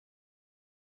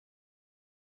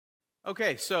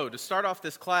Okay, so to start off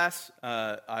this class,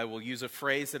 I will use a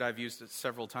phrase that I've used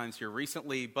several times here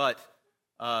recently, but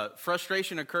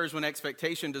frustration occurs when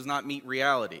expectation does not meet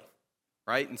reality,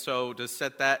 right? And so to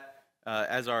set that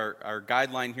as our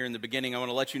guideline here in the beginning, I want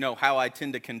to let you know how I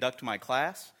tend to conduct my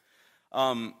class.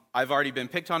 I've already been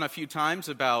picked on a few times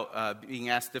about being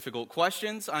asked difficult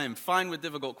questions. I am fine with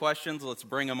difficult questions. Let's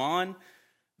bring them on.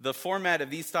 The format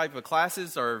of these type of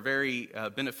classes are very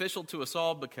beneficial to us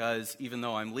all because even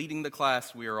though I'm leading the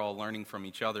class, we are all learning from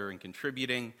each other and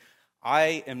contributing.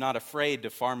 I am not afraid to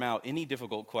farm out any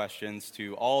difficult questions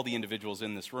to all the individuals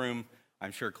in this room.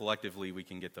 I'm sure collectively we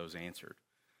can get those answered.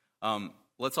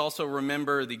 Let's also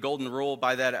remember the golden rule.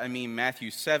 By that I mean Matthew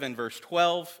 7, verse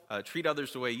 12. Treat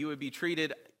others the way you would be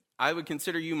treated. I would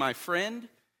consider you my friend.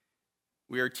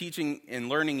 We are teaching and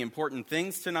learning important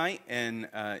things tonight and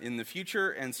in the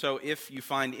future, and so if you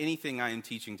find anything I am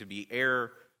teaching to be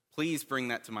error, please bring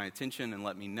that to my attention and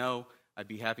let me know. I'd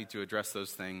be happy to address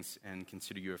those things and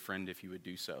consider you a friend if you would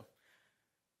do so.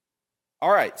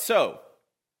 All right, so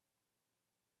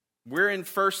we're in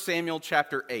 1 Samuel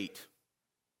chapter 8,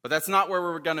 but that's not where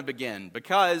we're going to begin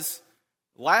because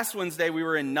last Wednesday we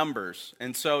were in Numbers,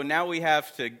 and so now we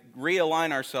have to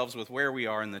realign ourselves with where we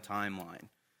are in the timeline.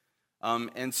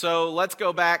 And so let's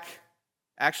go back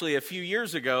actually a few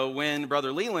years ago when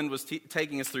Brother Leland was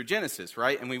taking us through Genesis,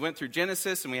 right? And we went through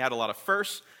Genesis and we had a lot of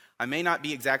firsts. I may not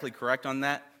be exactly correct on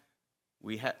that.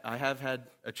 I have had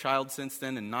a child since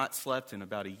then and not slept in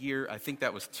about a year. I think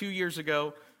that was 2 years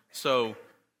ago. So,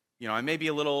 I may be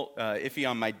a little iffy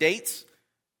on my dates.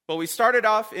 But we started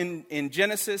off in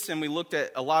Genesis and we looked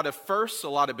at a lot of firsts, a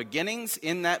lot of beginnings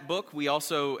in that book. We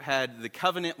also had the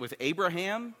covenant with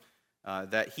Abraham.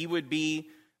 That he would be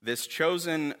this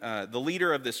chosen, the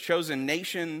leader of this chosen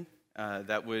nation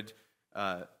that would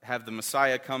have the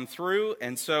Messiah come through.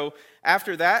 And so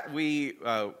after that, we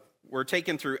were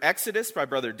taken through Exodus by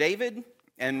Brother David.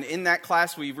 And in that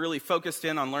class, we really focused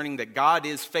in on learning that God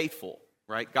is faithful,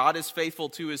 right? God is faithful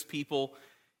to his people.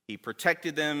 He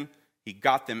protected them. He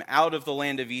got them out of the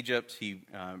land of Egypt. He,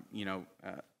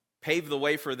 paved the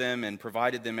way for them and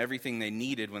provided them everything they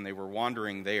needed when they were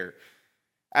wandering there.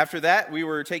 After that, we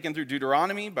were taken through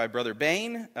Deuteronomy by Brother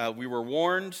Bain. We were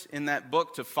warned in that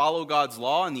book to follow God's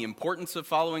law and the importance of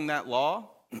following that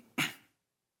law.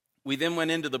 We then went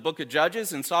into the book of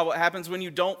Judges and saw what happens when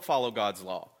you don't follow God's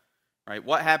law, right?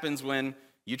 What happens when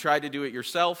you try to do it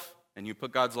yourself and you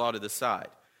put God's law to the side.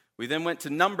 We then went to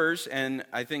Numbers, and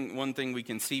I think one thing we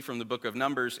can see from the book of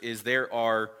Numbers is there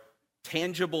are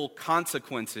tangible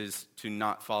consequences to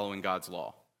not following God's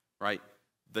law, right?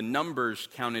 The numbers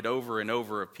counted over and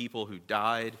over of people who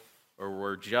died or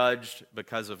were judged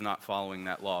because of not following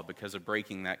that law, because of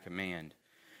breaking that command.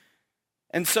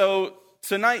 And so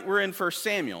tonight we're in 1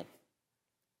 Samuel.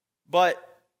 But,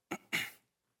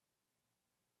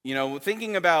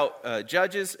 thinking about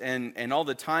Judges and all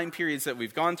the time periods that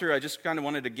we've gone through, I just kind of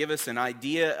wanted to give us an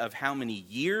idea of how many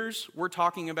years we're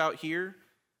talking about here.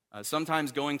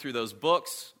 Sometimes going through those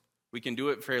books, we can do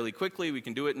it fairly quickly. We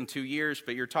can do it in 2 years,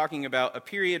 but you're talking about a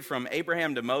period from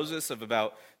Abraham to Moses of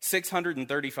about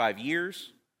 635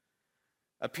 years,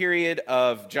 a period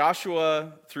of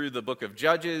Joshua through the book of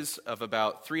Judges of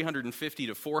about 350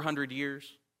 to 400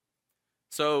 years.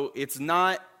 So it's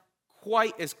not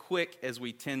quite as quick as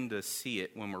we tend to see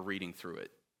it when we're reading through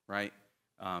it, right?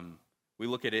 We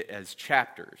look at it as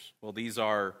chapters. Well, these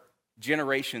are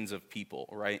generations of people,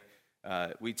 right?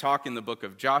 We talk in the book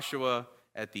of Joshua.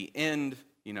 At the end,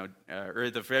 or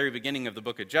at the very beginning of the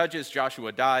book of Judges,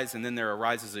 Joshua dies, and then there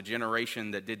arises a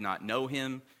generation that did not know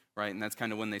him, right? And that's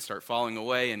kind of when they start falling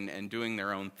away and doing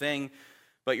their own thing.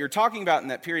 But you're talking about in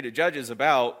that period of Judges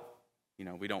about,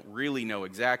 we don't really know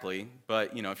exactly,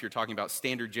 but, if you're talking about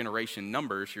standard generation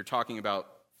numbers, you're talking about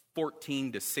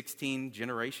 14 to 16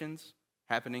 generations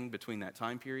happening between that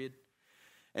time period.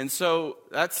 And so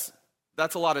that's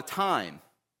a lot of time.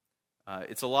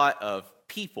 It's a lot of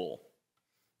people.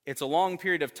 It's a long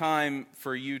period of time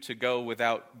for you to go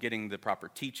without getting the proper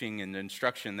teaching and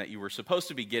instruction that you were supposed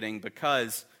to be getting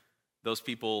because those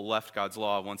people left God's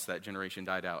law once that generation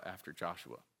died out after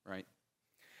Joshua, right?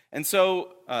 And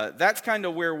so that's kind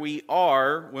of where we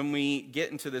are when we get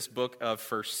into this book of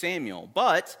 1 Samuel.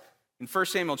 But in 1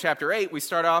 Samuel chapter 8, we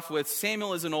start off with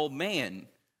Samuel is an old man.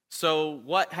 So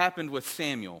what happened with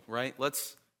Samuel, right?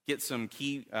 Let's get some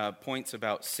key points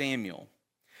about Samuel.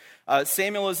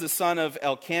 Samuel is the son of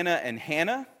Elkanah and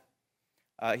Hannah.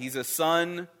 He's a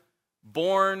son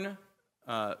born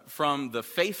from the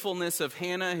faithfulness of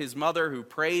Hannah, his mother, who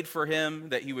prayed for him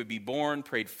that he would be born,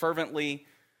 prayed fervently.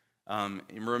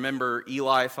 Remember,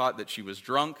 Eli thought that she was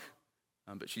drunk,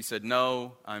 But she said,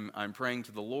 no, I'm praying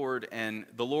to the Lord, and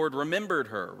the Lord remembered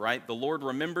her, right? The Lord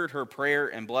remembered her prayer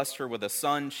and blessed her with a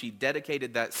son. She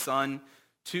dedicated that son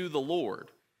to the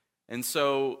Lord. And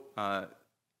so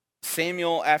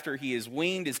Samuel, after he is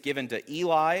weaned, is given to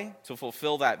Eli to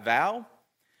fulfill that vow.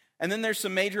 And then there's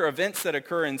some major events that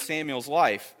occur in Samuel's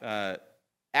life.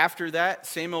 After that,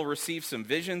 Samuel receives some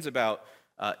visions about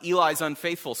Eli's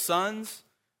unfaithful sons,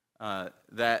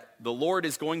 that the Lord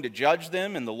is going to judge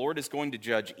them, and the Lord is going to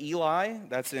judge Eli.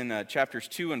 That's in chapters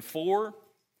 2 and 4.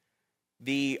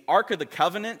 The Ark of the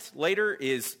Covenant later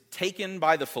is taken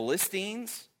by the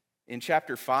Philistines in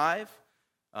chapter 5.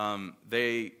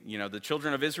 The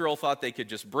children of Israel thought they could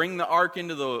just bring the ark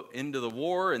into the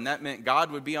war, and that meant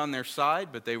God would be on their side,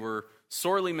 but they were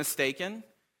sorely mistaken,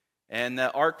 and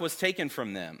the ark was taken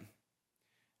from them.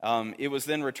 It was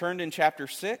then returned in chapter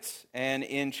 6, and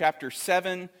in chapter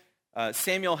 7,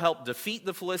 Samuel helped defeat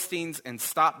the Philistines and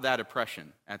stop that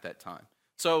oppression at that time.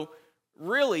 So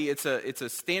really, it's a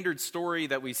standard story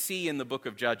that we see in the book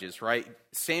of Judges, right?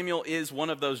 Samuel is one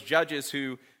of those judges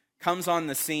who comes on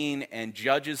the scene and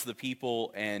judges the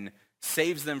people and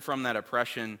saves them from that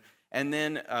oppression. And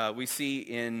then we see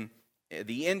in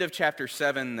the end of chapter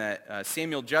 7 that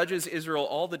Samuel judges Israel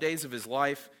all the days of his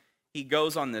life. He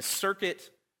goes on this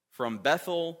circuit from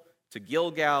Bethel to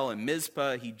Gilgal and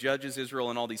Mizpah. He judges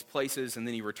Israel in all these places, and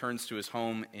then he returns to his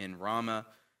home in Ramah,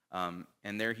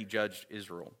 and there he judged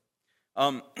Israel.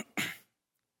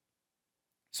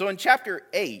 So in chapter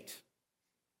 8,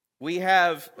 we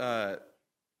have...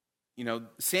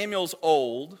 Samuel's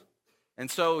old,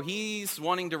 and so he's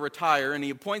wanting to retire, and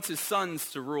he appoints his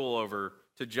sons to rule over,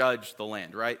 to judge the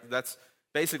land, right? That's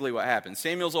basically what happens.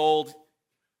 Samuel's old,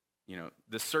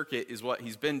 the circuit is what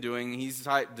he's been doing. He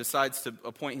decides to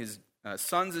appoint his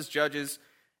sons as judges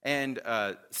and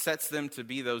sets them to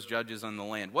be those judges on the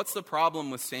land. What's the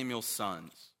problem with Samuel's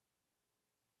sons?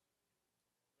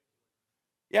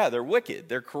 Yeah, they're wicked.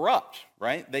 They're corrupt,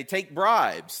 right? They take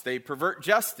bribes. They pervert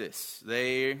justice.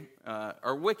 They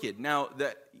are wicked. Now,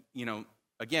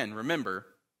 again, remember,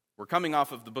 we're coming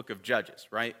off of the book of Judges,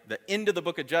 right? The end of the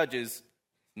book of Judges,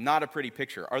 not a pretty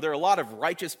picture. Are there a lot of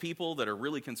righteous people that are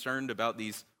really concerned about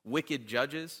these wicked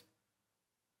judges?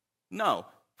 No.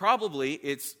 Probably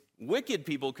it's wicked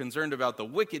people concerned about the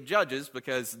wicked judges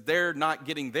because they're not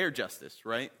getting their justice,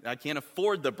 right? I can't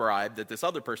afford the bribe that this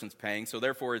other person's paying, so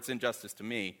therefore it's injustice to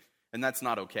me, and that's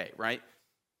not okay, right?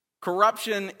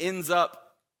 Corruption ends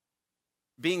up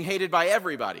being hated by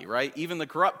everybody, right? Even the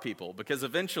corrupt people, because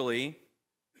eventually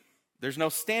there's no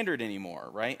standard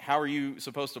anymore, right? How are you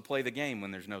supposed to play the game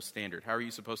when there's no standard? How are you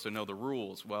supposed to know the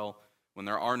rules? Well, when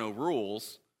there are no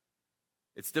rules,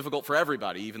 it's difficult for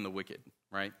everybody, even the wicked,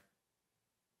 right?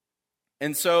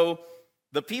 And so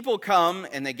the people come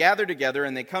and they gather together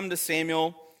and they come to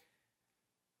Samuel.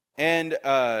 And,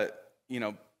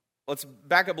 let's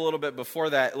back up a little bit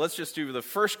before that. Let's just do the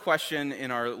first question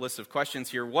in our list of questions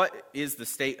here. What is the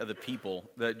state of the people,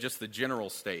 just the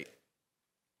general state?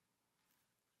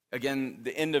 Again,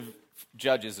 the end of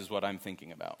Judges is what I'm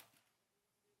thinking about.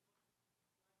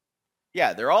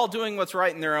 Yeah, they're all doing what's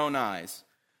right in their own eyes.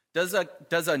 Does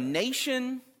a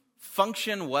nation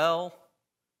function well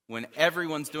when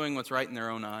everyone's doing what's right in their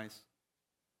own eyes?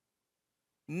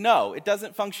 No, it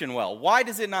doesn't function well. Why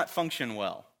does it not function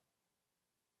well?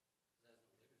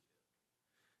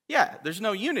 Yeah, there's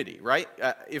no unity, right?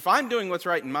 If I'm doing what's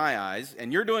right in my eyes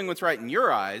and you're doing what's right in your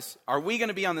eyes, are we going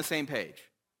to be on the same page?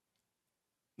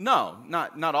 No,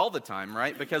 not all the time,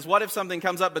 right? Because what if something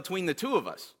comes up between the two of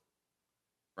us?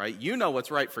 Right? You know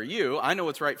what's right for you. I know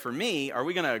what's right for me. Are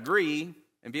we going to agree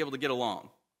and be able to get along?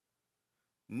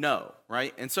 No,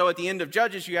 right? And so at the end of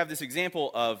Judges, you have this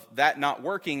example of that not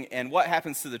working, and what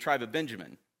happens to the tribe of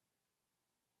Benjamin?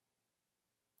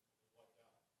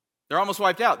 They're almost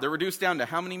wiped out. They're reduced down to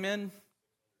how many men?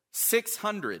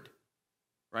 600,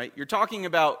 right? You're talking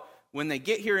about when they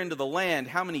get here into the land,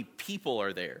 how many people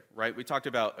are there, right? We talked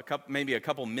about maybe a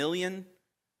couple million.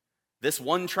 This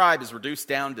one tribe is reduced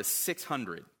down to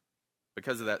 600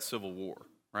 because of that civil war,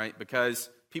 right? Because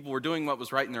people were doing what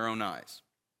was right in their own eyes.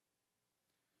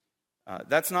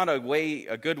 That's not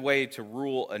a good way to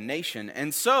rule a nation.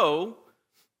 And so,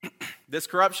 this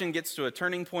corruption gets to a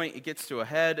turning point, it gets to a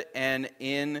head, and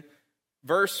in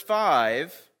verse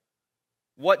 5,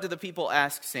 what do the people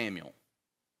ask Samuel?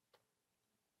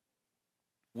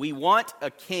 We want a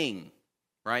king,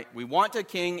 right? We want a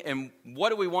king, and what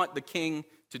do we want the king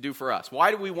to do for us?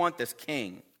 Why do we want this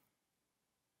king?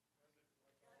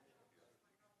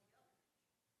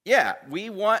 Yeah, we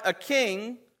want a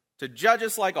king to judge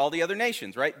us like all the other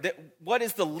nations, right? What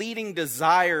is the leading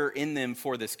desire in them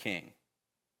for this king?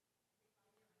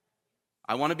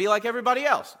 I want to be like everybody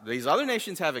else. These other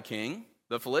nations have a king.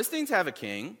 The Philistines have a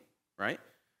king, right?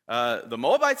 The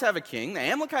Moabites have a king. The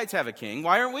Amalekites have a king.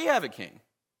 Why aren't we have a king?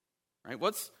 Right?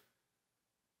 What's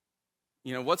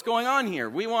going on here?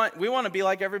 We want to be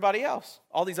like everybody else.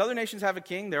 All these other nations have a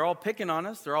king. They're all picking on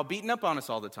us. They're all beating up on us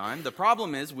all the time. The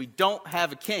problem is we don't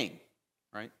have a king,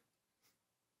 right?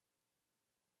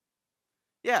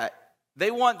 Yeah, they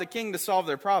want the king to solve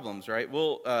their problems, right?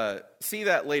 We'll see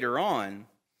that later on.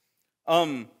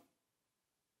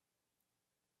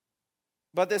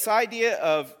 But this idea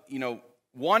of,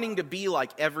 wanting to be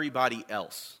like everybody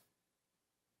else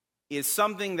is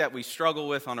something that we struggle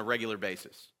with on a regular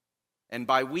basis. And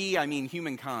by we, I mean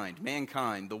humankind,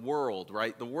 mankind, the world,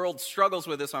 right? The world struggles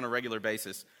with this on a regular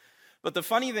basis. But the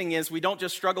funny thing is, we don't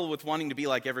just struggle with wanting to be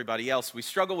like everybody else. We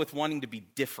struggle with wanting to be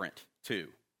different, too,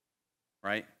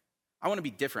 right? I want to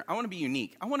be different. I want to be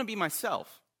unique. I want to be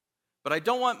myself. But I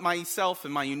don't want myself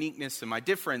and my uniqueness and my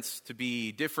difference to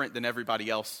be different than everybody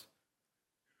else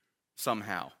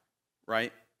somehow,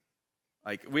 right?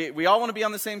 Like, we all want to be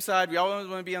on the same side. We all want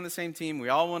to be on the same team. We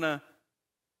all want to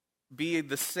be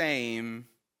the same,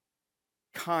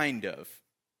 kind of.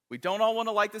 We don't all want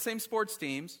to like the same sports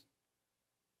teams,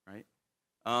 right?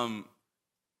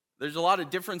 There's a lot of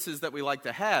differences that we like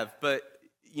to have, but,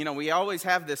 we always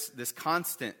have this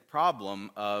constant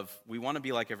problem of we want to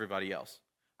be like everybody else.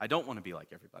 I don't want to be like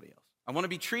everybody else. I want to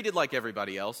be treated like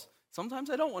everybody else. Sometimes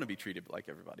I don't want to be treated like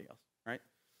everybody else, right?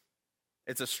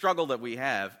 It's a struggle that we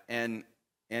have, and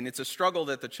it's a struggle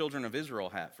that the children of Israel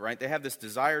have, right? They have this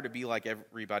desire to be like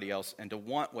everybody else and to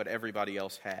want what everybody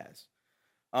else has.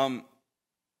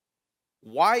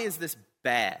 Why is this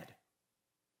bad?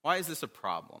 Why is this a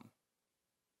problem?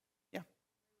 Yeah.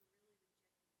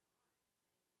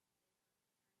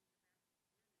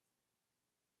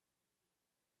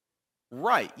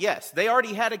 Right, yes. They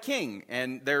already had a king,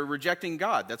 and they're rejecting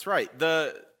God. That's right.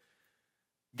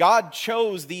 God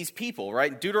chose these people,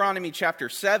 right? Deuteronomy chapter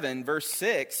 7, verse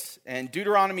 6, and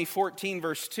Deuteronomy 14,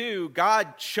 verse 2,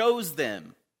 God chose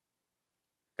them.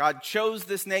 God chose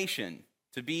this nation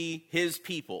to be his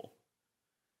people.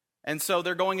 And so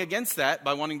they're going against that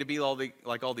by wanting to be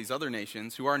like all these other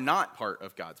nations who are not part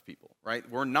of God's people, right?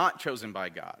 We're not chosen by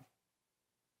God.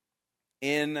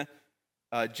 In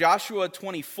Joshua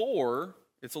 24,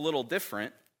 it's a little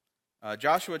different.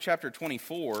 Joshua chapter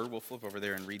 24, we'll flip over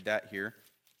there and read that here.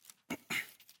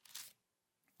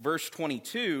 Verse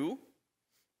 22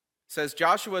 says,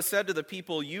 Joshua said to the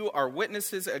people, you are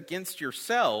witnesses against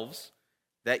yourselves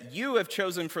that you have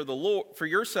chosen for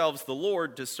yourselves the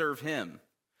Lord to serve him.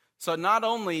 So not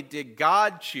only did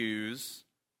God choose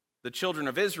the children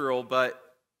of Israel, but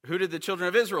who did the children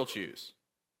of Israel choose?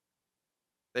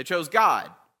 They chose God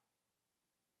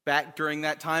back during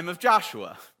that time of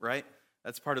Joshua, right?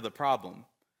 That's part of the problem.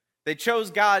 They chose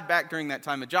God back during that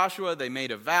time of Joshua. They made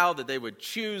a vow that they would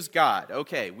choose God.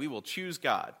 Okay, we will choose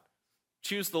God.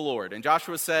 Choose the Lord. And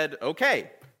Joshua said, okay,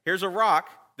 here's a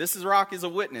rock. This rock is a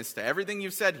witness to everything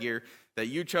you've said here that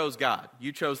you chose God.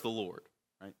 You chose the Lord,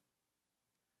 right?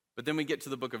 But then we get to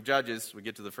the book of Judges. We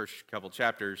get to the first couple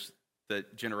chapters. The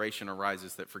generation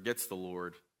arises that forgets the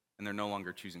Lord, and they're no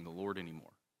longer choosing the Lord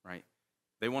anymore, right?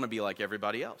 They want to be like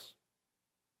everybody else.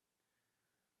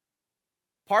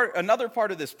 Another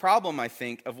part of this problem, I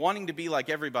think, of wanting to be like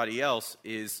everybody else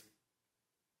is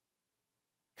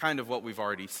kind of what we've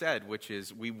already said, which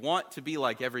is we want to be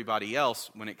like everybody else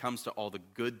when it comes to all the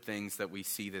good things that we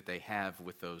see that they have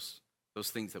with those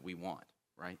things that we want,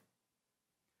 right?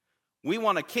 We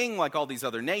want a king like all these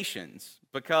other nations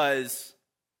because,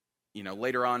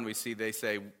 later on they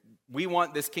say, we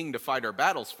want this king to fight our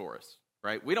battles for us,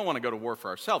 right? We don't want to go to war for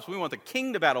ourselves. We want the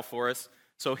king to battle for us,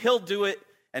 so he'll do it,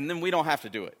 and then we don't have to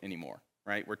do it anymore,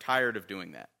 right? We're tired of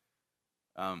doing that.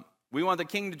 We want the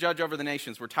king to judge over the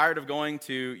nations. We're tired of going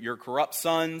to your corrupt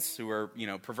sons who are,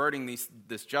 perverting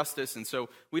this justice, and so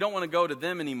we don't want to go to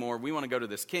them anymore. We want to go to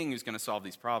this king who's going to solve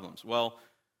these problems. Well,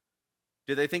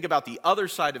 did they think about the other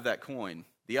side of that coin,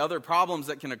 the other problems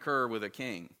that can occur with a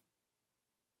king,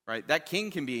 right? That king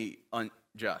can be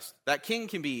unjust. That king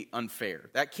can be unfair.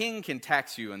 That king can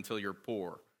tax you until you're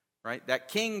poor, right? That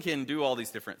king can do all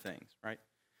these different things, right?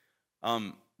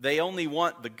 They only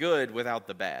want the good without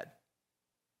the bad.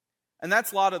 And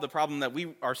that's a lot of the problem that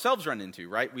we ourselves run into,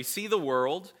 right? We see the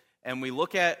world and we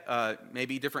look at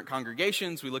maybe different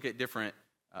congregations, we look at different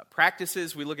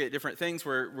practices, we look at different things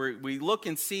where we look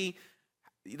and see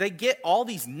they get all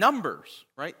these numbers,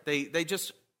 right? They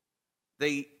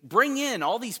bring in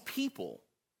all these people.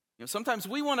 Sometimes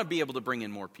we want to be able to bring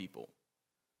in more people.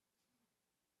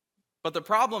 But the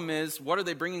problem is, what are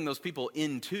they bringing those people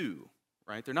into,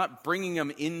 right? They're not bringing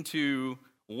them into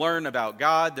learn about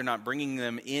God. They're not bringing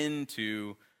them in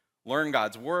to learn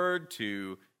God's word,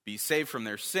 to be saved from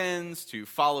their sins, to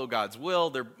follow God's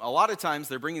will. A lot of times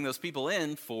they're bringing those people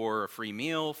in for a free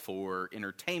meal, for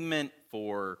entertainment,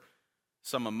 for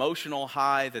some emotional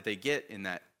high that they get in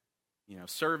that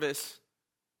service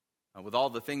with all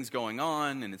the things going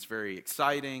on, and it's very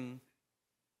exciting,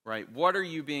 right? What are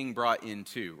you being brought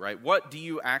into, right? What do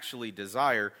you actually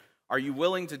desire? Are you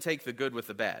willing to take the good with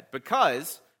the bad?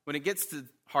 Because when it gets to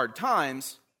hard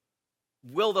times,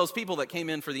 will those people that came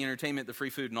in for the entertainment, the free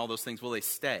food, and all those things, will they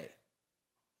stay?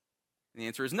 And the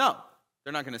answer is no.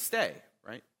 They're not going to stay,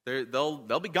 right?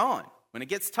 They'll be gone. When it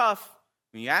gets tough,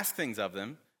 when you ask things of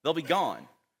them, they'll be gone.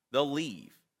 They'll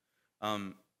leave.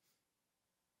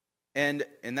 And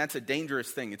that's a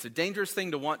dangerous thing. It's a dangerous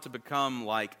thing to want to become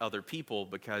like other people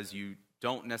because you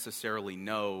don't necessarily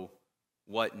know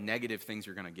what negative things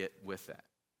you're going to get with that,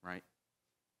 right?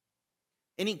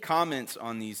 Any comments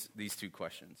on these two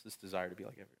questions? This desire to be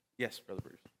like everyone. Yes, Brother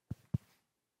Bruce.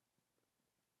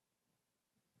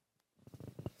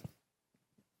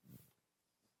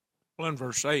 Well, in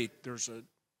verse 8, there's a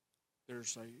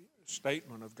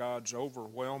statement of God's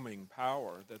overwhelming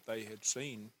power that they had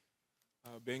seen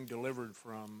being delivered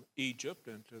from Egypt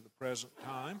into the present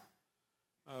time.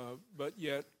 But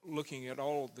yet, looking at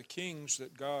all of the kings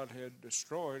that God had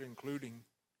destroyed, including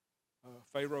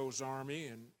Pharaoh's army,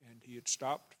 and he had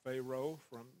stopped Pharaoh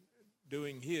from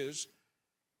doing his,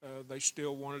 they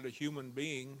still wanted a human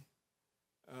being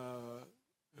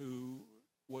who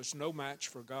was no match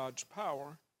for God's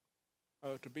power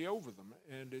to be over them.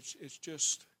 And it's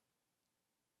just,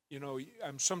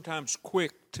 I'm sometimes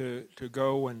quick to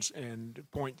go and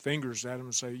point fingers at them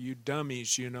and say, you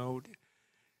dummies,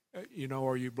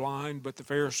 are you blind? But the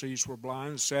Pharisees were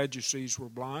blind, the Sadducees were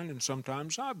blind, and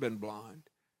sometimes I've been blind.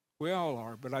 We all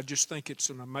are, but I just think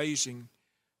it's an amazing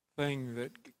thing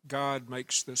that God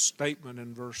makes this statement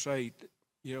in verse 8.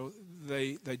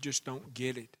 They just don't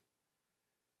get it,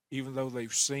 even though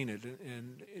they've seen it.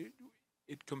 And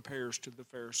it compares to the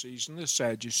Pharisees and the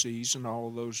Sadducees and all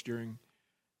of those during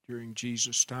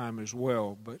Jesus' time as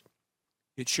well. But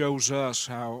it shows us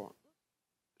how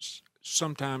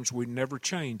sometimes we never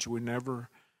change. We never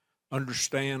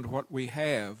understand what we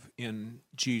have in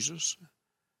Jesus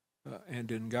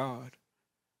and in God,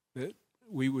 that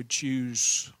we would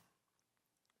choose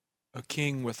a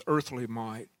king with earthly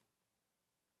might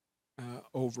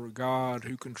over God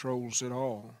who controls it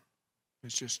all.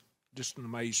 It's just an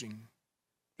amazing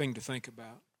thing to think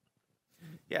about.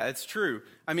 Yeah, it's true.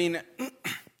 I mean,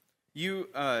 you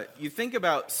think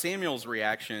about Samuel's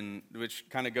reaction, which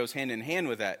kind of goes hand in hand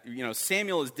with that.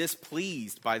 Samuel is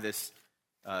displeased by this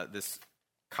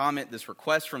comment, this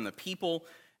request from the people.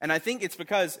 And I think it's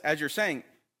because, as you're saying,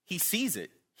 he sees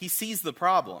it. He sees the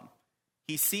problem.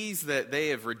 He sees that they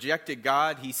have rejected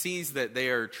God. He sees that they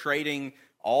are trading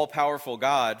all-powerful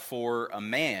God for a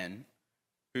man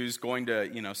who's going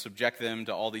to, subject them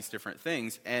to all these different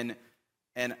things. And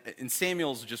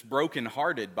Samuel's just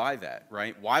brokenhearted by that,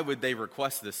 right? Why would they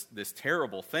request this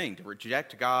terrible thing, to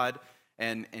reject God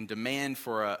and demand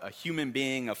for a human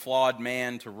being, a flawed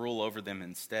man, to rule over them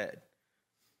instead?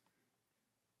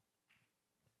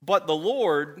 But the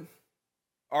Lord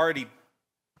already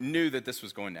knew that this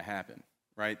was going to happen,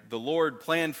 right? The Lord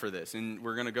planned for this, and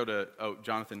we're going to go to,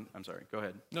 Jonathan, I'm sorry, go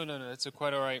ahead. No, that's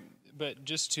quite all right. But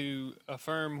just to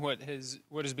affirm what is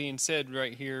being said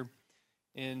right here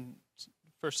in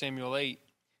 1 Samuel 8,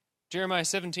 Jeremiah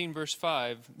 17, verse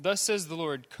 5, "Thus says the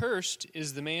Lord, cursed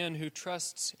is the man who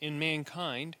trusts in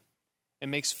mankind and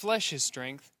makes flesh his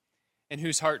strength, and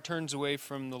whose heart turns away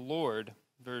from the Lord."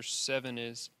 Verse 7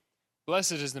 is,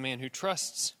 "Blessed is the man who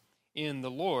trusts in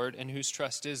the Lord and whose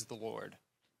trust is the Lord."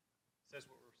 That's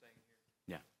what we're saying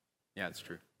here. Yeah, it's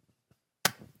true.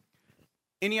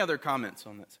 Any other comments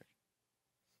on that section?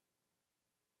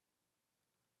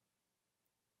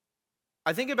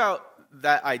 I think about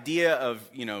that idea of,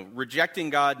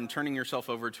 rejecting God and turning yourself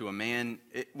over to a man.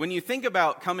 When you think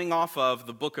about coming off of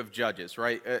the book of Judges,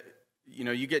 right?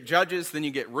 You get Judges, then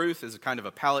you get Ruth as a kind of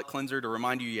a palate cleanser to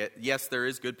remind you, yes, there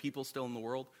is good people still in the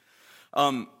world.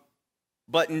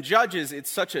 But in Judges, it's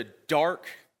such a dark,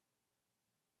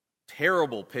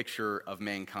 terrible picture of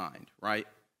mankind, right?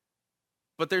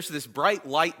 But there's this bright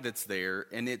light that's there,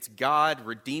 and it's God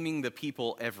redeeming the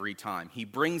people every time. He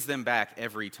brings them back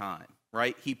every time,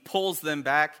 right? He pulls them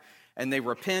back, and they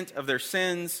repent of their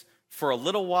sins for a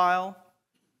little while,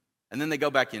 and then they go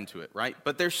back into it, right?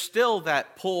 But there's still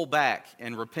that pull back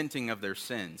and repenting of their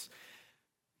sins.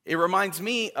 It reminds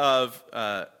me of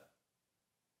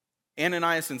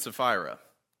Ananias and Sapphira.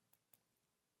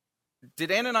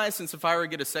 Did Ananias and Sapphira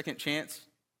get a second chance?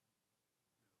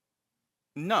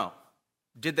 No.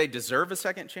 Did they deserve a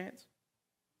second chance?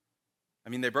 I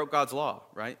mean, they broke God's law,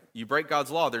 right? You break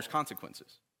God's law, there's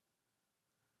consequences.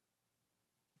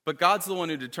 But God's the one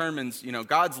who determines,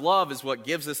 God's love is what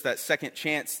gives us that second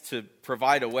chance to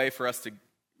provide a way for us to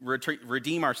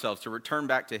redeem ourselves, to return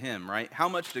back to Him, right? How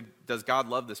much does God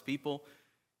love this people?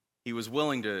 He was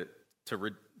willing to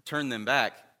return them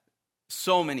back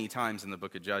so many times in the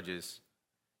book of Judges.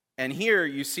 And here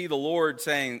you see the Lord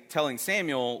telling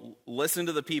Samuel, listen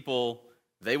to the people,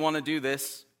 they want to do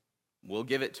this, we'll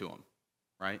give it to them,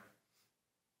 right?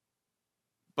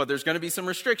 But there's going to be some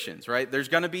restrictions, right? There's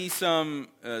going to be some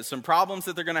problems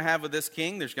that they're going to have with this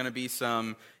king. There's going to be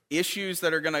some issues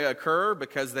that are going to occur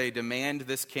because they demand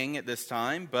this king at this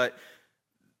time. But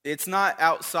it's not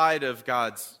outside of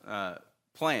God's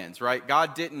plans, right?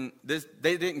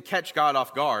 They didn't catch God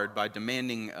off guard by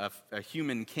demanding a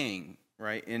human king,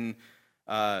 right? In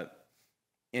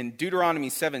Deuteronomy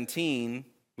 17,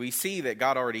 we see that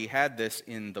God already had this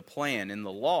in the plan, in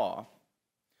the law.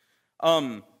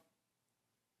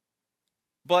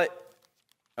 But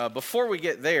before we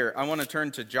get there, I want to turn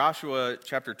to Joshua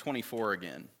chapter 24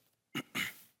 again.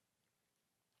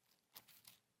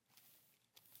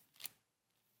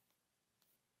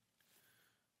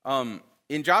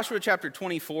 In Joshua chapter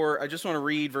 24, I just want to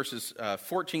read verses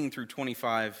 14 through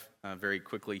 25 very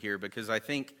quickly here, because I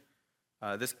think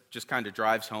this just kind of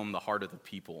drives home the heart of the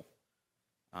people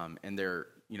and their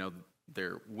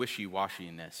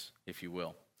wishy-washiness, if you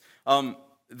will.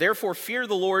 Therefore, fear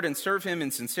the Lord and serve Him in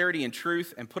sincerity and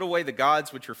truth, and put away the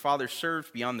gods which your fathers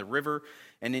served beyond the river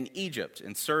and in Egypt,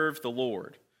 and serve the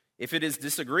Lord. If it is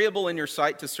disagreeable in your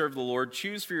sight to serve the Lord,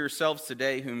 choose for yourselves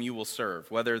today whom you will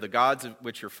serve, whether the gods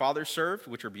which your fathers served,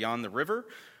 which are beyond the river,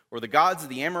 or the gods of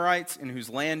the Amorites in whose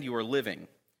land you are living.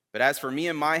 But as for me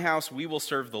and my house, we will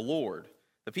serve the Lord.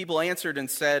 The people answered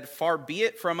and said, far be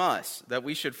it from us that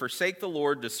we should forsake the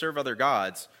Lord to serve other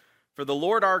gods. For the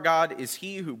Lord our God is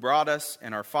He who brought us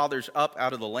and our fathers up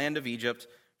out of the land of Egypt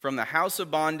from the house of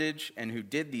bondage, and who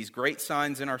did these great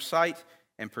signs in our sight,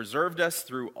 and preserved us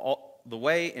through all the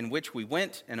way in which we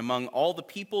went, and among all the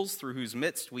peoples through whose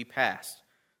midst we passed.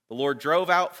 The Lord drove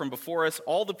out from before us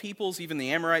all the peoples, even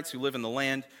the Amorites who live in the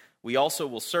land. We also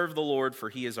will serve the Lord, for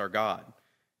He is our God.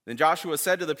 Then Joshua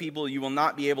said to the people, you will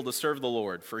not be able to serve the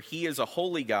Lord, for He is a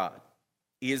holy God.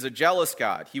 He is a jealous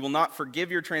God. He will not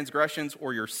forgive your transgressions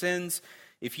or your sins.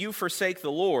 If you forsake the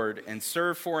Lord and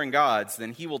serve foreign gods,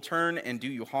 then He will turn and do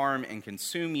you harm and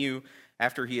consume you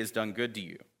after He has done good to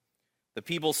you. The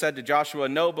people said to Joshua,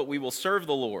 no, but we will serve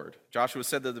the Lord. Joshua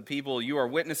said to the people, you are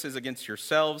witnesses against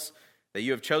yourselves, that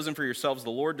you have chosen for yourselves the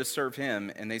Lord to serve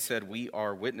Him. And they said, we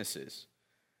are witnesses.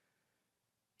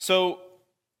 So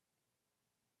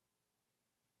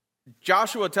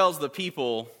Joshua tells the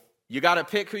people, you got to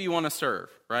pick who you want to serve,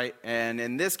 right? And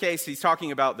in this case, he's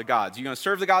talking about the gods. You're going to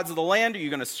serve the gods of the land, or you're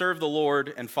going to serve the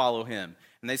Lord and follow Him?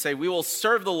 And they say, we will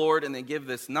serve the Lord, and they give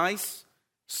this nice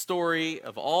story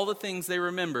of all the things they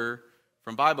remember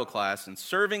from Bible class and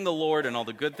serving the Lord and all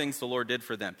the good things the Lord did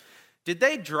for them. Did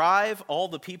they drive all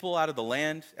the people out of the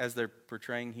land as they're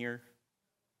portraying here?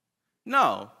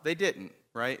 No, they didn't,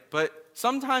 right? But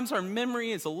sometimes our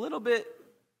memory is a little bit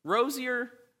rosier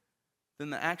than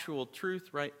the actual truth,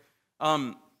 right?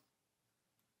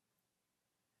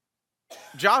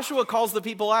 Joshua calls the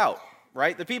people out,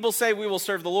 right? The people say, we will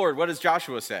serve the Lord. What does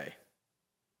Joshua say?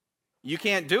 You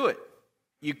can't do it.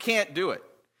 You can't do it.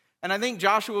 And I think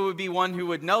Joshua would be one who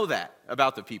would know that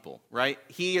about the people, right?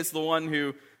 He is the one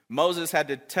who Moses had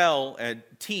to tell and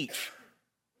teach.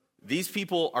 These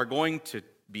people are going to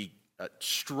be a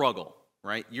struggle,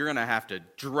 right? You're going to have to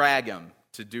drag them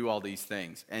to do all these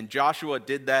things. And Joshua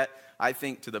did that, I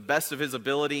think, to the best of his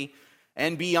ability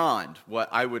and beyond what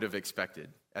I would have expected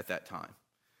at that time.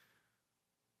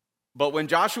 But when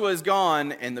Joshua is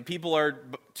gone and the people are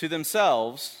to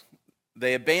themselves,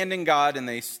 they abandon God and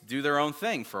they do their own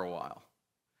thing for a while.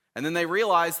 And then they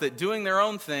realize that doing their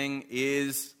own thing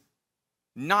is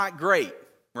not great,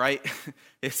 right?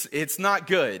 It's not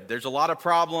good. There's a lot of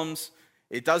problems.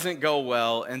 It doesn't go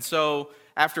well. And so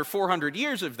after 400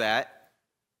 years of that,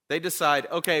 they decide,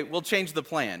 okay, we'll change the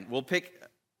plan. We'll pick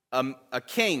a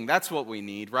king. That's what we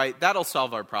need, right? That'll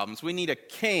solve our problems. We need a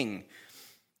king.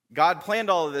 God planned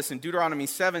all of this in Deuteronomy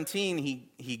 17.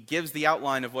 He gives the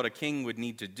outline of what a king would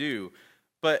need to do.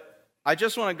 But I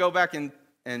just want to go back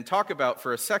and talk about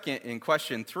for a second in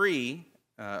question 3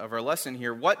 of our lesson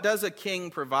here. What does a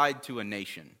king provide to a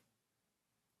nation?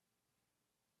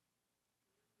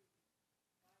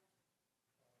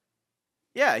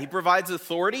 Yeah, he provides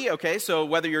authority. Okay, so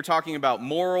whether you're talking about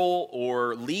moral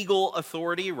or legal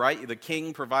authority, right? The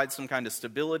king provides some kind of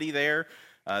stability there.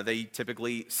 They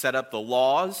typically set up the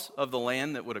laws of the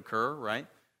land that would occur, right?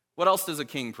 What else does a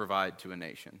king provide to a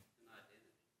nation?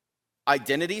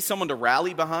 Identity, someone to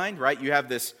rally behind, right? You have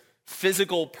this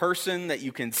physical person that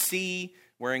you can see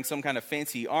wearing some kind of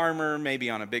fancy armor, maybe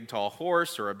on a big tall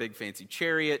horse or a big fancy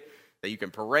chariot that you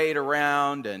can parade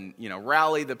around and,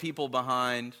 rally the people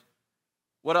behind.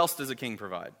 What else does a king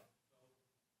provide?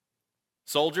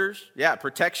 Soldiers, yeah,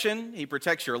 protection. He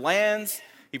protects your lands,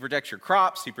 he protects your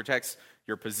crops, he protects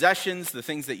your possessions, the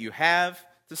things that you have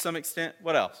to some extent.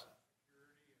 What else?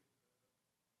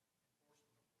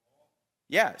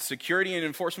 Yeah, security and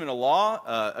enforcement of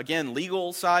law, again,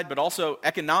 legal side, but also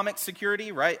economic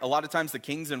security, right? A lot of times the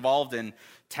king's involved in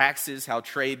taxes, how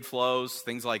trade flows,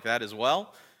 things like that as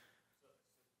well.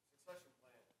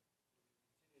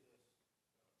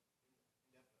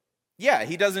 Yeah,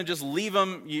 he doesn't just leave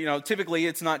them, typically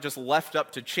it's not just left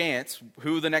up to chance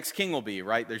who the next king will be,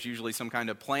 right? There's usually some kind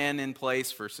of plan in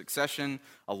place for succession,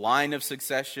 a line of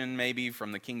succession maybe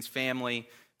from the king's family,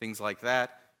 things like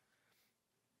that.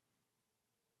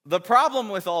 The problem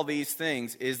with all these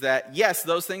things is that, yes,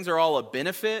 those things are all a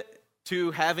benefit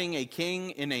to having a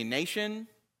king in a nation.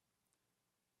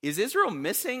 Is Israel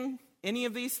missing any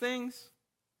of these things?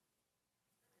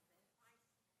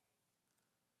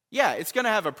 Yeah, it's going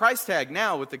to have a price tag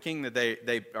now with the king that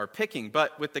they are picking,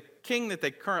 but with the king that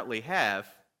they currently have,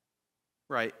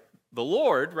 right, the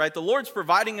Lord, right, the Lord's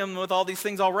providing them with all these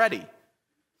things already.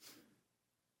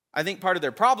 I think part of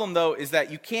their problem, though, is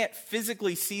that you can't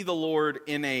physically see the Lord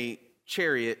in a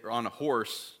chariot or on a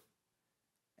horse,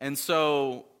 and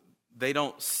so they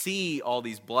don't see all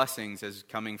these blessings as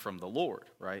coming from the Lord,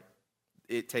 right?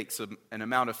 It takes an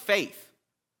amount of faith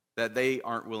that they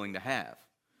aren't willing to have.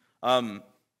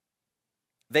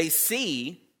 They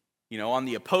see, on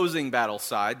the opposing battle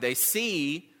side, they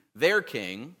see their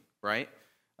king, right?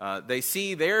 They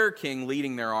see their king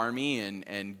leading their army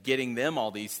and getting them all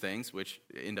these things, which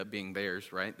end up being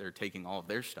theirs, right? They're taking all of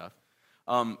their stuff.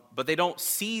 But they don't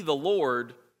see the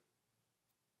Lord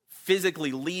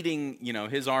physically leading,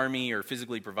 his army or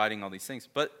physically providing all these things.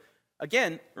 But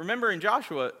again, remember in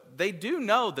Joshua, they do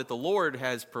know that the Lord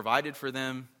has provided for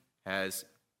them, has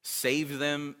saved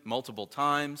them multiple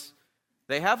times.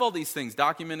 They have all these things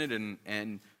documented,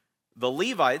 and the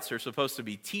Levites are supposed to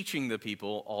be teaching the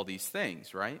people all these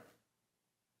things, right?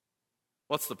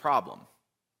 What's the problem?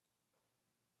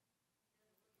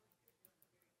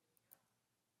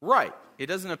 Right. It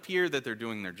doesn't appear that they're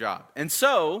doing their job. And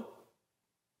so,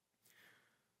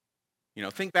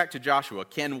 think back to Joshua.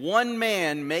 Can one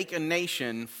man make a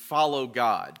nation follow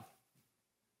God?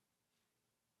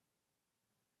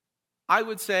 I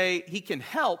would say he can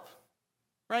help.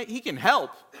 Right? He can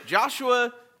help.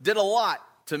 Joshua did a lot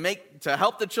to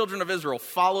help the children of Israel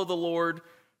follow the Lord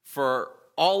for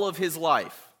all of his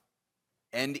life.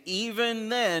 And even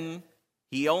then,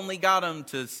 he only got them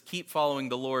to keep following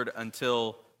the Lord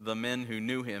until the men who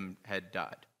knew him had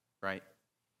died, right?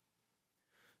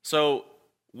 So,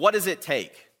 what does it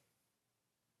take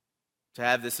to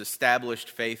have this established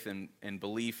faith and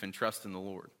belief and trust in the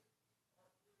Lord?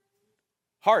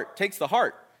 Heart. Takes the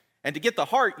heart. And to get the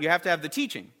heart, you have to have the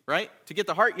teaching, right? To get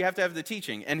the heart, you have to have the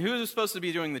teaching. And who is supposed to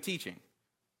be doing the teaching?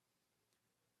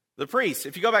 The priests.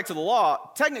 If you go back to the law,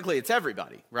 technically it's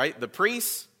everybody, right? The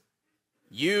priests,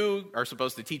 you are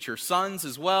supposed to teach your sons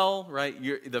as well, right?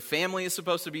 The family is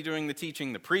supposed to be doing the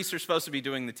teaching. The priests are supposed to be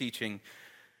doing the teaching.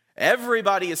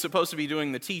 Everybody is supposed to be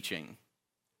doing the teaching.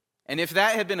 And if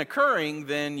that had been occurring,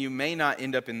 then you may not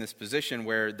end up in this position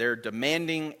where they're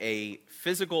demanding a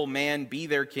physical man be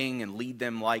their king and lead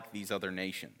them like these other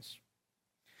nations.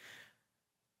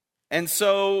 And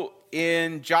so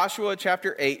in Joshua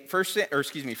chapter 8,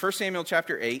 1 Samuel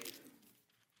chapter 8,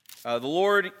 the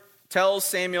Lord tells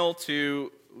Samuel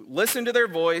to listen to their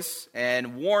voice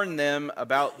and warn them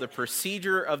about the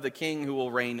procedure of the king who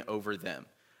will reign over them.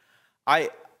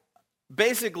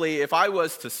 Basically, if I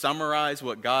was to summarize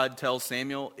what God tells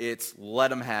Samuel, it's let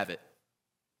them have it,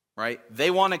 right? They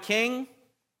want a king,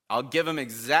 I'll give them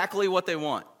exactly what they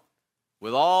want,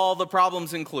 with all the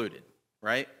problems included,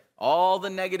 right? All the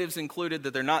negatives included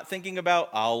that they're not thinking about,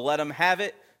 I'll let them have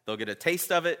it, they'll get a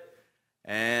taste of it,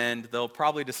 and they'll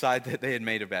probably decide that they had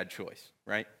made a bad choice,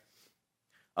 right?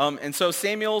 And so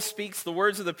Samuel speaks the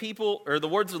words of the people, or the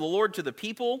words of the Lord to the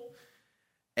people,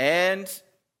 and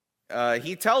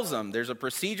he tells them there's a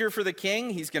procedure for the king.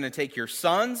 He's going to take your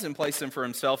sons and place them for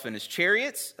himself in his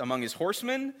chariots among his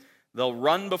horsemen. They'll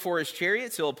run before his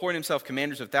chariots. He'll appoint himself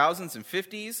commanders of thousands and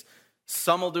fifties.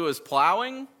 Some will do his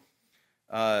plowing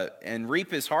and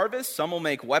reap his harvest. Some will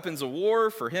make weapons of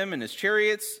war for him and his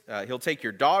chariots. He'll take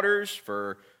your daughters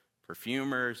for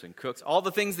perfumers and cooks, all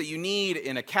the things that you need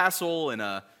in a castle, in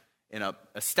a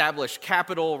established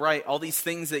capital, right? All these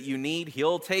things that you need,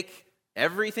 he'll take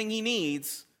everything he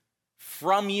needs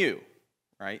from you,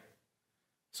 right?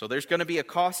 So there's going to be a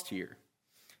cost here.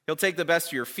 He'll take the best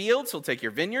of your fields, he'll take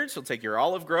your vineyards, he'll take your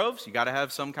olive groves. You got to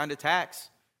have some kind of tax,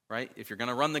 right? If you're going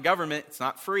to run the government, it's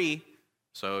not free,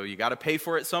 so you got to pay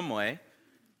for it some way.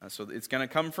 So it's going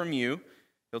to come from you.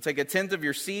 He'll take a tenth of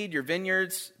your seed, your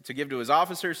vineyards, to give to his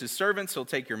officers, his servants. He'll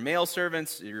take your male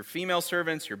servants, your female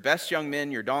servants, your best young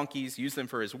men, your donkeys, use them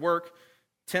for his work,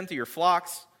 tenth of your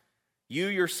flocks. You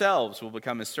yourselves will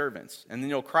become his servants. And then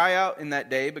you'll cry out in that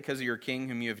day because of your king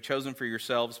whom you have chosen for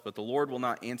yourselves, but the Lord will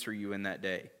not answer you in that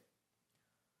day.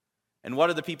 And what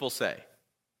do the people say?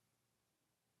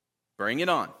 Bring it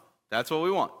on. That's what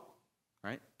we want,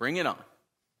 right? Bring it on.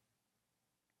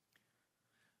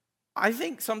 I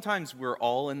think sometimes we're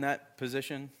all in that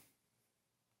position.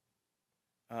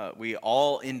 We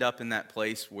all end up in that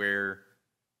place where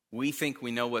we think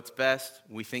we know what's best.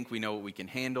 We think we know what we can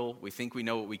handle. We think we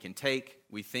know what we can take.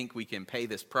 We think we can pay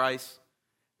this price.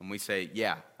 And we say,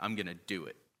 yeah, I'm going to do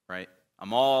it, right?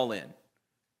 I'm all in.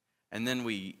 And then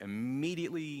we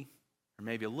immediately, or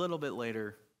maybe a little bit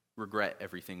later, regret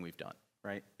everything we've done,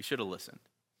 right? We should have listened.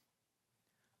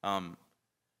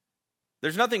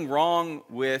 There's nothing wrong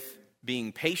with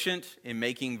being patient in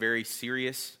making very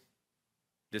serious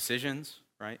decisions,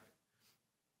 right?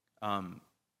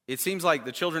 It seems like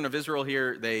the children of Israel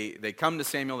here, they come to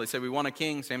Samuel, they say, we want a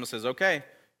king. Samuel says, okay,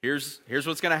 here's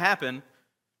what's going to happen.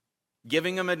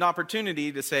 Giving them an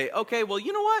opportunity to say, okay, well,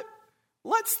 you know what?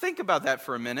 Let's think about that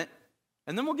for a minute,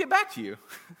 and then we'll get back to you,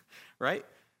 right?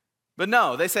 But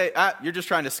no, they say, you're just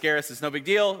trying to scare us. It's no big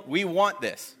deal. We want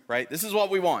this, right? This is what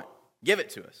we want. Give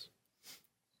it to us.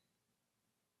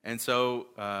 And so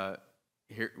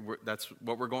that's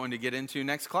what we're going to get into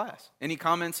next class. Any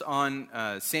comments on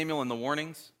Samuel and the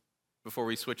warnings before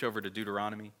we switch over to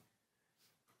Deuteronomy?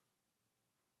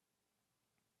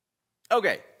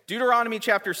 Okay, Deuteronomy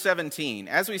chapter 17.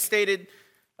 As we stated,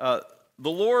 the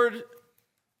Lord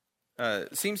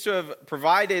seems to have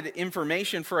provided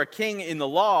information for a king in the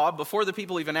law before the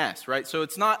people even asked, right? So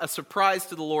it's not a surprise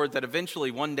to the Lord that eventually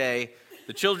one day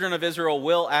the children of Israel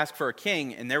will ask for a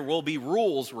king, and there will be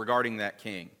rules regarding that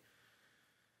king.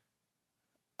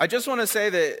 I just want to say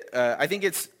that I think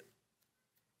it's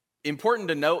important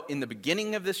to note in the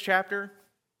beginning of this chapter,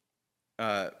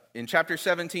 in chapter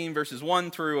 17, verses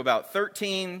 1 through about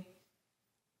 13,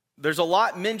 there's a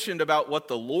lot mentioned about what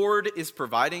the Lord is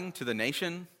providing to the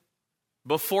nation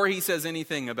before he says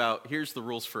anything about, here's the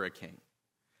rules for a king.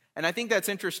 And I think that's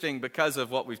interesting because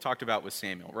of what we've talked about with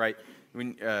Samuel, right?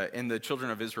 And the children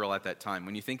of Israel at that time.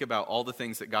 When you think about all the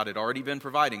things that God had already been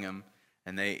providing them,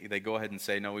 and they go ahead and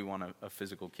say, no, we want a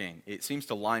physical king. It seems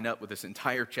to line up with this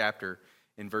entire chapter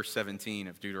in verse 17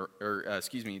 of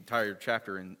entire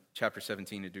chapter in chapter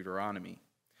 17 of Deuteronomy.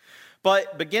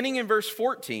 But beginning in verse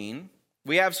 14,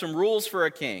 we have some rules for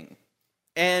a king.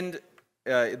 And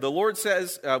the Lord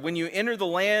says, when you enter the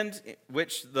land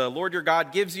which the Lord your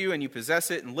God gives you, and you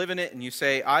possess it and live in it, and you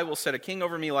say, I will set a king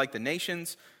over me like the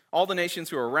nations, all the nations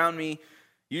who are around me,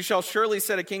 you shall surely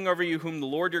set a king over you whom the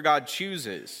Lord your God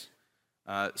chooses.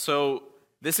 So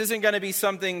this isn't going to be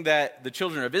something that the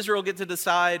children of Israel get to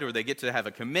decide, or they get to have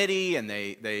a committee and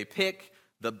they pick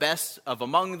the best of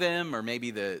among them, or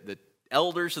maybe the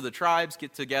elders of the tribes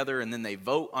get together and then they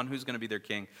vote on who's going to be their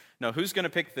king. No, who's going to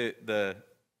pick the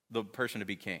person to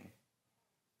be king?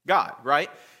 God,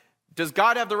 right? Does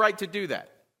God have the right to do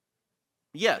that?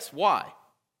 Yes. Why?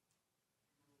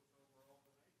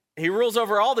 He rules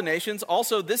over all the nations.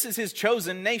 Also, this is his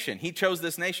chosen nation. He chose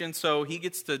this nation, so he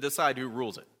gets to decide who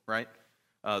rules it, right?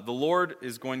 The Lord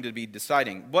is going to be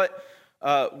deciding. But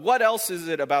what else is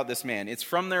it about this man? It's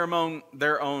from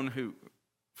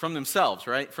from themselves,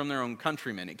 right? From their own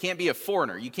countrymen. It can't be a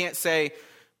foreigner. You can't say,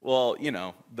 well,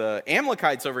 the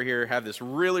Amalekites over here have this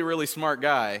really, really smart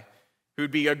guy who'd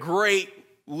be a great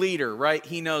leader, right?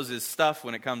 He knows his stuff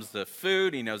when it comes to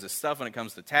food. He knows his stuff when it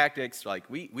comes to tactics. Like,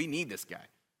 we need this guy.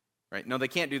 Right? No, they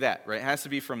can't do that, right? It has to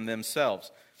be from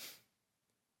themselves.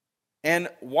 And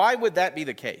why would that be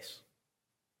the case?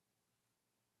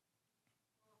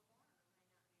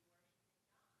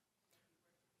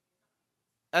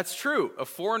 That's true. A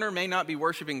foreigner may not be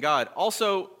worshiping God.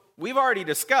 Also, we've already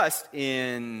discussed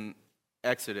in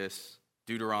Exodus,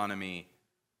 Deuteronomy,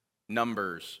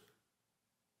 Numbers,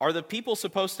 are the people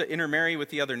supposed to intermarry with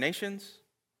the other nations?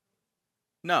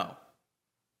 No.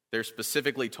 They're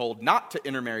specifically told not to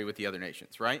intermarry with the other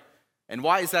nations, right? And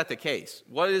why is that the case?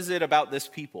 What is it about this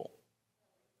people?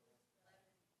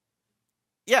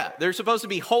 Yeah, they're supposed to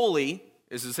be holy.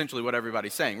 is essentially what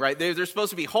everybody's saying, right? They're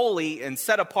supposed to be holy and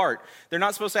set apart. They're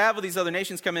not supposed to have all these other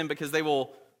nations come in because they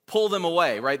will pull them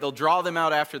away, right? They'll draw them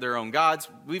out after their own gods.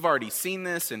 We've already seen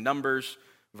this in Numbers.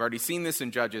 We've already seen this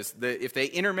in Judges. If they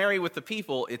intermarry with the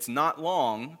people, it's not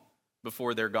long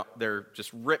before they're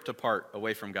just ripped apart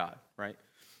away from God, right?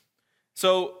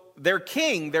 So their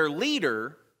king, their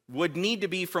leader, would need to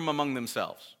be from among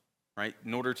themselves, right,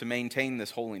 in order to maintain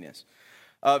this holiness.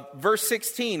 Verse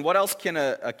 16, what else can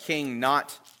a king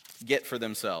not get for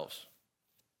themselves?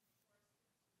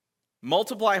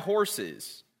 Multiply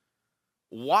horses.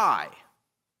 Why?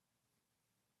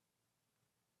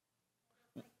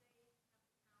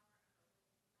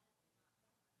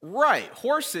 Right.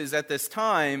 Horses at this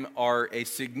time are a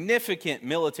significant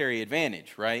military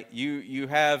advantage, right? You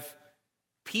have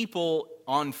people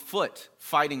on foot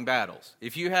fighting battles.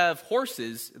 If you have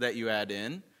horses that you add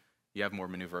in, you have more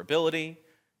maneuverability,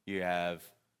 you have,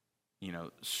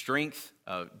 strength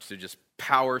to just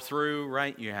power through,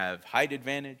 right? You have height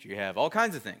advantage, you have all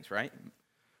kinds of things, right?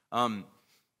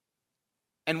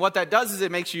 And what that does is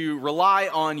it makes you rely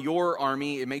on your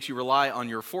army, it makes you rely on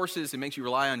your forces, it makes you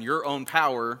rely on your own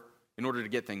power in order to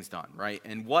get things done, right?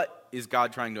 And what is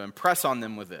God trying to impress on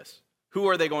them with this? Who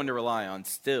are they going to rely on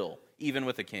still, even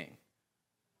with a king?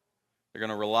 They're going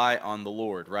to rely on the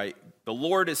Lord, right? The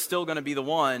Lord is still going to be the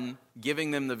one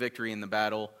giving them the victory in the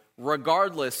battle,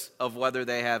 regardless of whether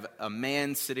they have a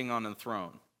man sitting on a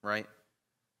throne, right?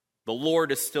 The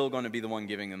Lord is still going to be the one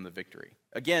giving them the victory.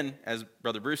 Again, as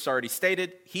Brother Bruce already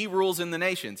stated, he rules in the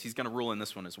nations. He's going to rule in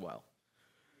this one as well.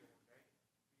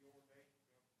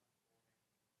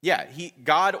 Yeah,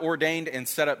 God ordained and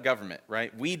set up government,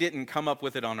 right? We didn't come up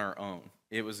with it on our own.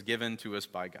 It was given to us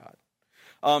by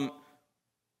God.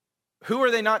 Who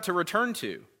are they not to return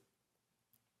to?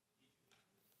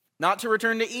 Not to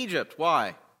return to Egypt.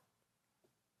 Why?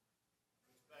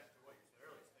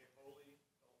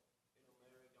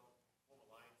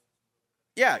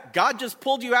 Yeah, God just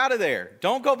pulled you out of there.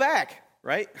 Don't go back,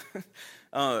 right?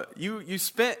 You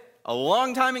spent a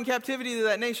long time in captivity to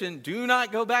that nation. Do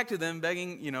not go back to them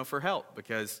begging, for help,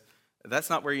 because that's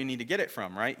not where you need to get it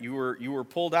from, right? You were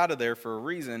pulled out of there for a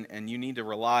reason, and you need to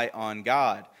rely on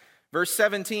God. Verse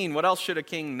 17, what else should a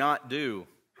king not do?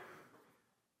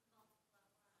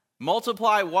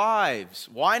 Multiply wives.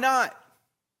 Why not?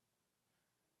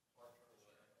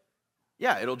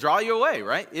 Yeah, it'll draw you away,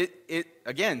 right?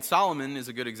 Again, Solomon is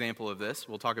a good example of this.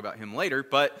 We'll talk about him later,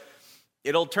 but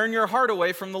it'll turn your heart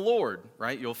away from the Lord,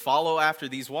 right? You'll follow after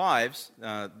these wives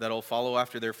that'll follow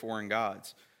after their foreign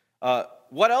gods.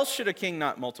 What else should a king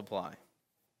not multiply?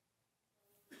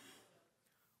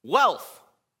 Wealth,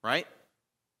 right?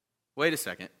 Wait a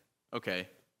second. Okay.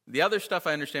 The other stuff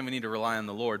I understand we need to rely on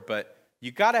the Lord, but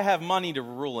you got to have money to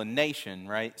rule a nation,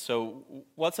 right? So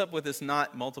what's up with this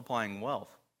not multiplying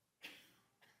wealth?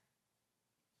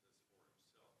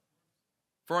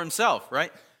 For himself,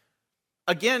 right?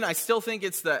 Again, I still think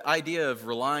it's the idea of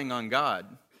relying on God.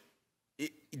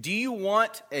 Do you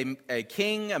want a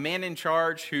king, a man in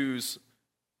charge whose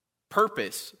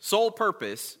sole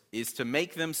purpose, is to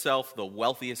make themselves the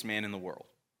wealthiest man in the world?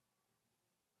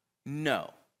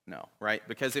 No, right?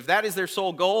 Because if that is their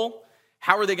sole goal,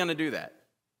 how are they going to do that?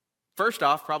 First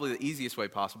off, probably the easiest way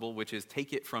possible, which is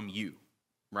take it from you,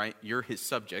 right? You're his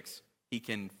subjects. He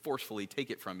can forcefully take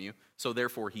it from you, so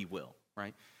therefore he will,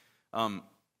 right?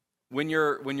 When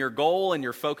your goal and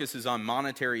your focus is on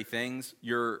monetary things,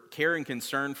 your care and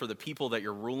concern for the people that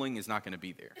you're ruling is not going to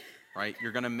be there, right?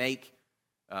 You're going to make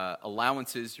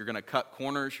allowances, you're going to cut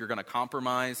corners, you're going to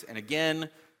compromise, and again,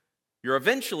 you're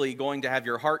eventually going to have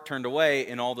your heart turned away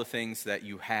in all the things that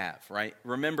you have, right?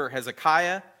 Remember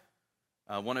Hezekiah,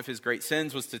 one of his great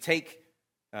sins was to take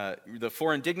the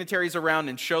foreign dignitaries around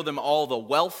and show them all the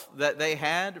wealth that they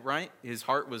had, right? His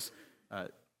heart was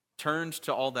turned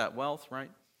to all that wealth,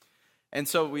 right? And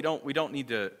so we don't need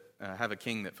to have a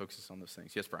king that focuses on those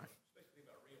things. Yes, Brian? Especially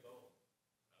about Rehoboam.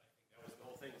 That was the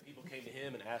whole thing. People came to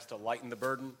him and asked to lighten the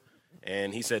burden,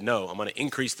 and he said, no, I'm going to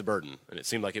increase the burden. And it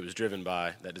seemed like it was driven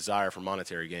by that desire for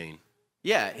monetary gain.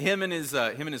 Yeah, him and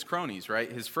his cronies, right?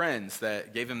 His friends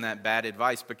that gave him that bad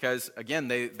advice because, again,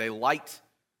 they liked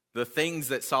the things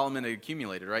that Solomon had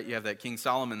accumulated, right? You have that King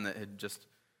Solomon that had just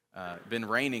been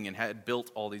reigning and had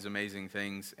built all these amazing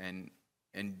things, and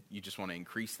you just want to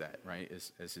increase that, right,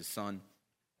 as his son.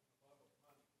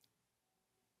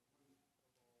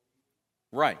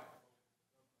 Right.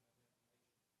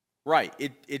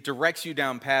 It directs you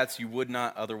down paths you would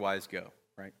not otherwise go,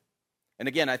 right? And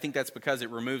again, I think that's because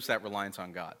it removes that reliance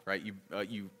on God, right?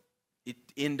 You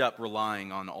end up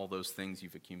relying on all those things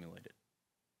you've accumulated.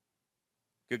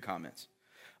 Good comments.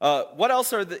 What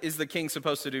else is the king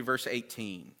supposed to do? Verse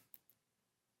 18.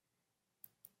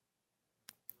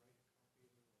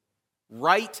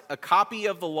 Write a copy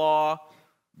of the law.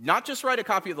 Not just write a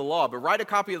copy of the law, but write a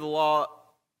copy of the law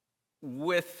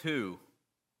with who?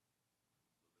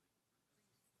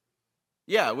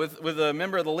 Yeah, with a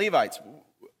member of the Levites.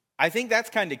 I think that's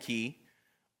kind of key.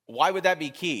 Why would that be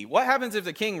key? What happens if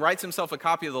the king writes himself a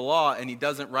copy of the law and he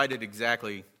doesn't write it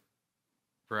exactly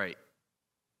right?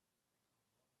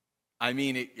 I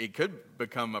mean, it could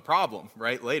become a problem,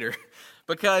 right, later.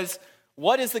 Because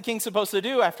what is the king supposed to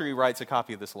do after he writes a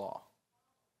copy of this law?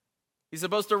 He's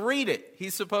supposed to read it.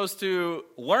 He's supposed to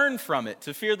learn from it,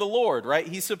 to fear the Lord, right?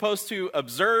 He's supposed to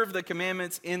observe the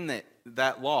commandments in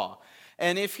that law.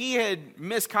 And if he had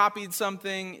miscopied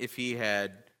something, if he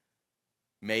had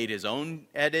made his own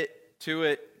edit to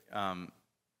it,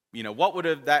 what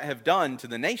would that have done to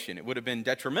the nation? It would have been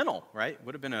detrimental, right? It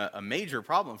would have been a major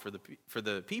problem for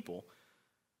the people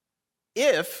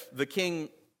if the king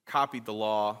copied the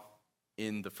law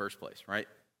in the first place, right?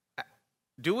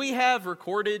 Do we have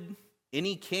recorded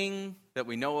any king that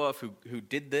we know of who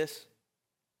did this?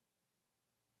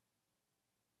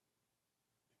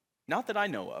 Not that I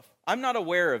know of. I'm not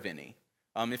aware of any.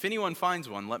 If anyone finds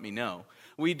one, let me know.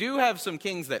 We do have some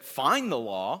kings that find the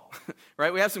law,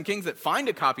 right? We have some kings that find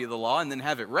a copy of the law and then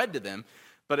have it read to them.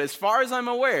 But as far as I'm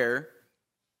aware,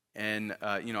 and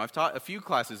I've taught a few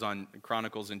classes on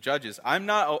Chronicles and Judges.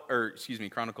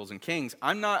 Chronicles and Kings.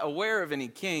 I'm not aware of any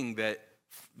king that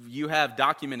you have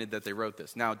documented that they wrote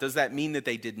this. Now, does that mean that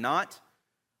they did not?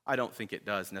 I don't think it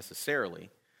does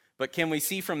necessarily. But can we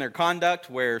see from their conduct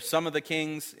where some of the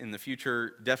kings in the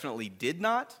future definitely did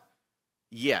not?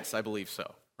 Yes, I believe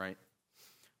so, right?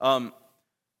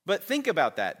 But think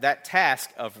about that task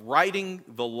of writing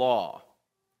the law.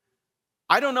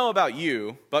 I don't know about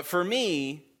you, but for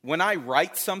me, when I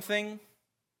write something,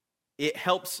 it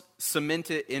helps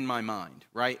cement it in my mind,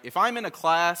 right? If I'm in a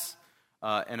class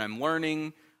and I'm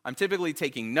learning, I'm typically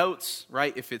taking notes,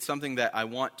 right? If it's something that I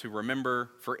want to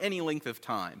remember for any length of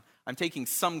time, I'm taking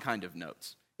some kind of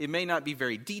notes. It may not be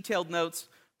very detailed notes,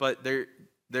 but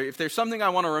if there's something I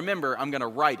want to remember, I'm going to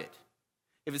write it.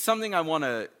 If it's something I want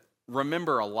to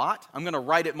remember a lot, I'm going to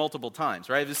write it multiple times,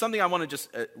 right? If it's something I want to just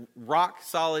rock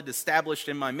solid, established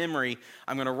in my memory,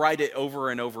 I'm going to write it over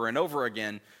and over and over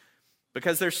again,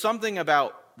 because there's something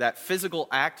about that physical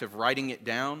act of writing it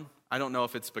down. I don't know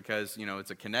if it's because,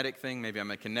 it's a kinetic thing. Maybe I'm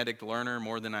a kinetic learner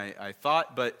more than I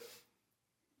thought, but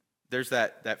there's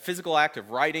that physical act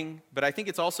of writing. But I think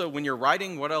it's also when you're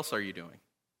writing, what else are you doing?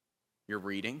 You're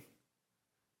reading.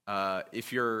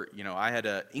 If you're, I had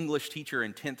an English teacher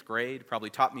in 10th grade, probably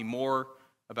taught me more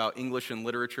about English and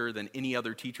literature than any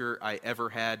other teacher I ever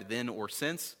had then or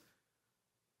since.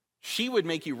 She would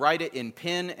make you write it in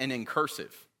pen and in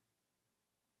cursive.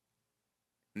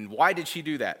 And why did she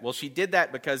do that? Well, she did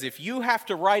that because if you have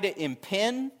to write it in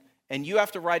pen and you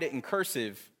have to write it in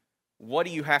cursive, what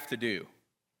do you have to do?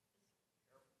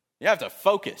 You have to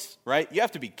focus, right? You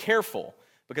have to be careful.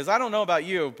 Because I don't know about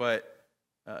you, but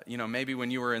maybe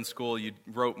when you were in school, you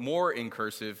wrote more in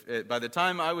cursive. By the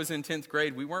time I was in 10th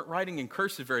grade, we weren't writing in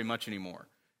cursive very much anymore.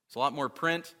 It's a lot more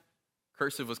print.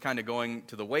 Cursive was kind of going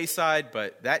to the wayside,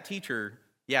 but that teacher,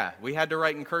 we had to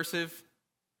write in cursive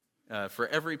for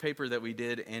every paper that we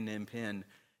did and in pen.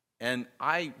 And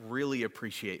I really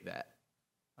appreciate that.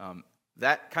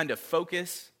 That kind of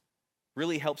focus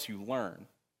really helps you learn.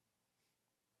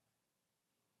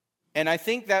 And I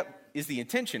think that is the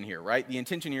intention here, right? The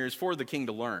intention here is for the king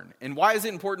to learn. And why is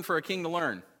it important for a king to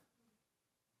learn?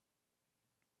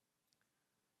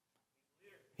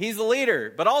 He's the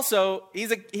leader, but also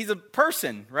he's a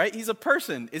person, right? He's a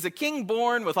person. Is a king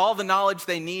born with all the knowledge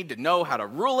they need to know how to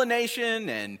rule a nation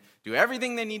and do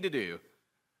everything they need to do?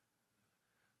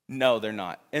 No, they're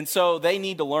not. And so they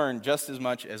need to learn just as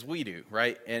much as we do,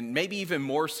 right? And maybe even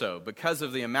more so because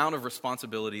of the amount of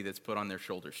responsibility that's put on their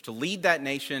shoulders to lead that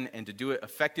nation and to do it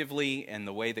effectively and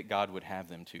the way that God would have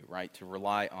them to, right? To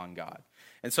rely on God.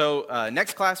 And so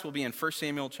next class will be in 1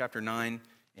 Samuel chapter 9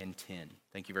 and 10.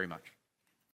 Thank you very much.